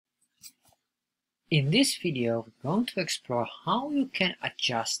In this video, we're going to explore how you can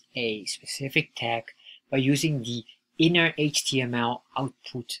adjust a specific tag by using the InnerHTML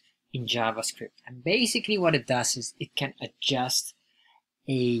output in JavaScript. And basically what it does is it can adjust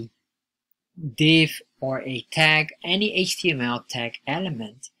a div or a tag, any HTML tag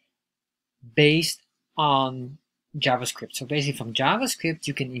element based on JavaScript. So basically from JavaScript,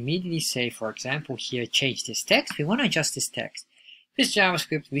 you can immediately say, for example, here, change this text. We want to adjust this text. With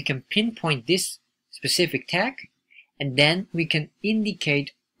JavaScript, we can pinpoint this specific tag, and then we can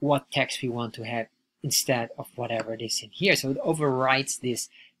indicate what text we want to have instead of whatever it is in here. So it overrides this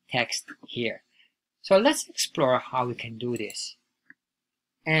text here. So let's explore how we can do this.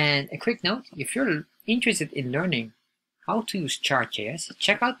 And a quick note, if you're interested in learning how to use Chart.JS,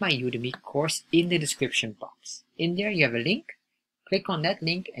 check out my Udemy course in the description box. In there you have a link. Click on that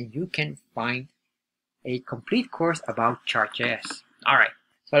link and you can find a complete course about Chart.JS. Alright,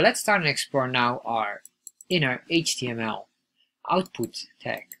 so let's start and explore now our InnerHTML output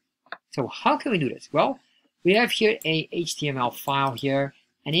tag. So how can we do this? Well, we have here a HTML file here,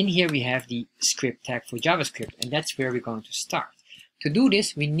 and in here we have the script tag for JavaScript, and that's where we're going to start. To do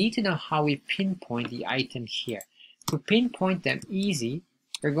this, we need to know how we pinpoint the item here. To pinpoint them easy,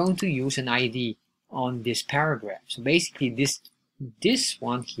 we're going to use an ID on this paragraph. So basically this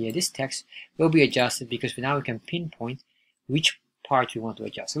one here, this text, will be adjusted because now we can pinpoint which part we want to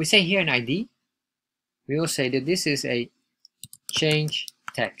adjust. So we say here an ID. We will say that this is a change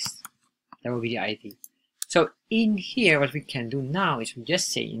text. That will be the ID. So in here, what we can do now is we just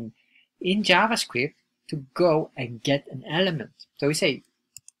say in JavaScript to go and get an element. So we say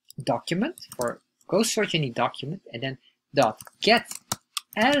document, or go search any document, and then dot get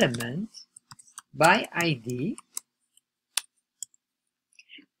element by ID,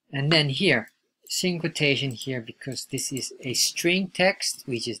 and then here single quotation here because this is a string text,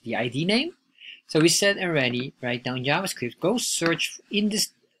 which is the ID name. So we said already, right now in JavaScript, go search in this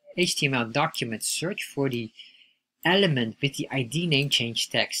HTML document, search for the element with the ID name change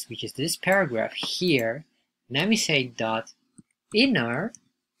text, which is this paragraph here. And then we say dot inner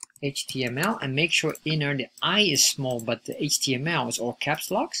HTML, and make sure inner, the I is small but the HTML is all caps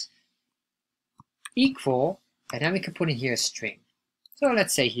locks, equal, and then we can put in here a string. So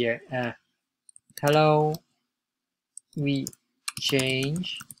let's say here hello, we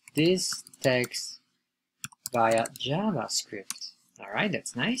change this text via JavaScript. Alright,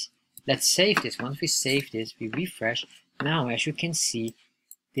 that's nice. Let's save this. Once we save this, we refresh. Now, as you can see,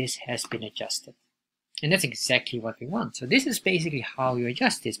 this has been adjusted. And that's exactly what we want. So this is basically how you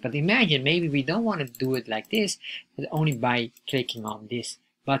adjust this. But imagine maybe we don't want to do it like this, but only by clicking on this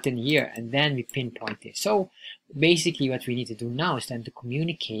button here, and then we pinpoint this. So basically what we need to do now is then to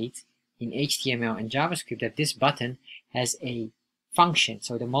communicate in HTML and JavaScript that this button has a function.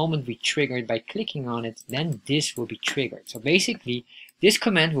 So the moment we trigger it by clicking on it, then this will be triggered. So basically this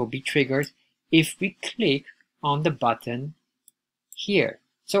command will be triggered if we click on the button here.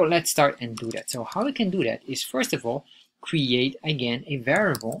 So let's start and do that. So how we can do that is, first of all, create again a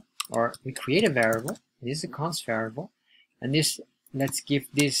variable, or we create a variable. This is a const variable, and this, let's give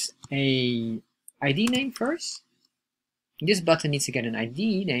this a ID name first. This button needs to get an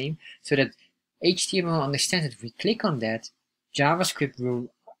ID name so that HTML understands that if we click on that, JavaScript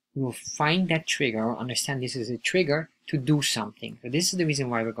will find that trigger, or understand this is a trigger to do something. So this is the reason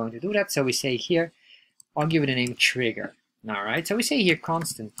why we're going to do that. So we say here, I'll give it a name trigger. Alright, so we say here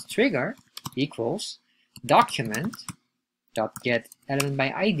constant trigger equals document dot get element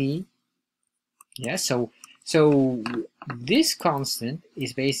by ID. Yeah, so this constant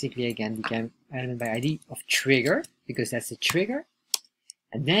is basically again the element by ID of trigger, because that's the trigger.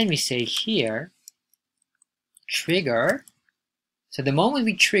 And then we say here trigger. So the moment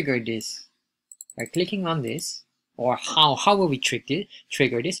we trigger this by clicking on this, or how will we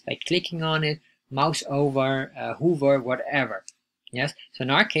trigger this? By clicking on it, mouse over, hover, whatever. Yes, so in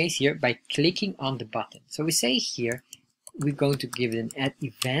our case here, by clicking on the button. So we say here, we're going to give it an add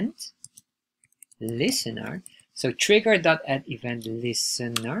event listener. So trigger.add event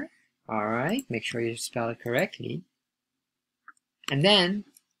listener. Alright, make sure you spell it correctly. And then,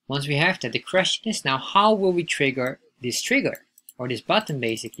 once we have that, the question is now, how will we trigger this trigger? Or this button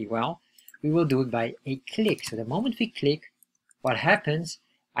basically? Well, we will do it by a click. So the moment we click, what happens?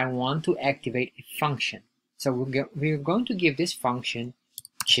 I want to activate a function. So we're going to give this function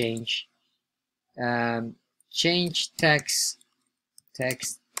change text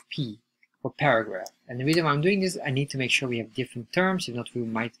p for paragraph. And the reason why I'm doing this, I need to make sure we have different terms, if not we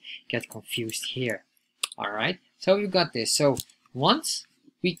might get confused here. Alright, so we've got this. So once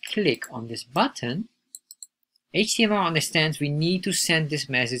we click on this button, HTML understands we need to send this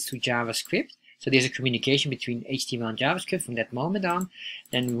message to JavaScript. So there's a communication between HTML and JavaScript from that moment on.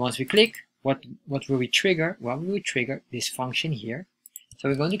 Then once we click, what will we trigger? Well, we will trigger this function here. So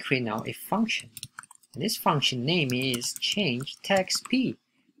we're going to create now a function. And this function name is change text p.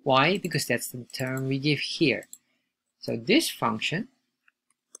 Why? Because that's the term we give here. So this function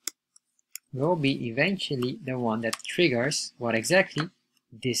will be eventually the one that triggers what exactly?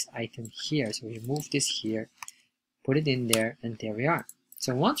 This item here. So we move this here, put it in there, and there we are.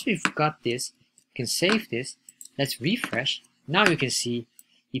 So once we've got this, you can save this. Let's refresh. Now you can see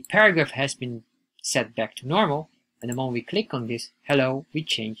the paragraph has been set back to normal, and the moment we click on this, hello, we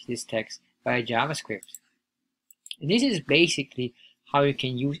change this text by JavaScript. And this is basically how you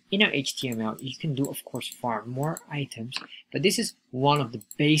can use InnerHTML. You can do, of course, far more items, but this is one of the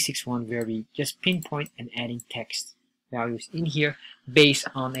basics one where we just pinpoint and adding text values in here based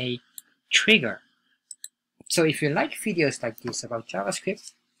on a trigger. So if you like videos like this about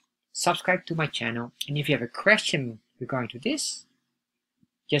JavaScript, subscribe to my channel, and if you have a question regarding to this,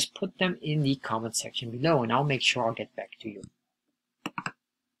 just put them in the comment section below and I'll make sure I'll get back to you.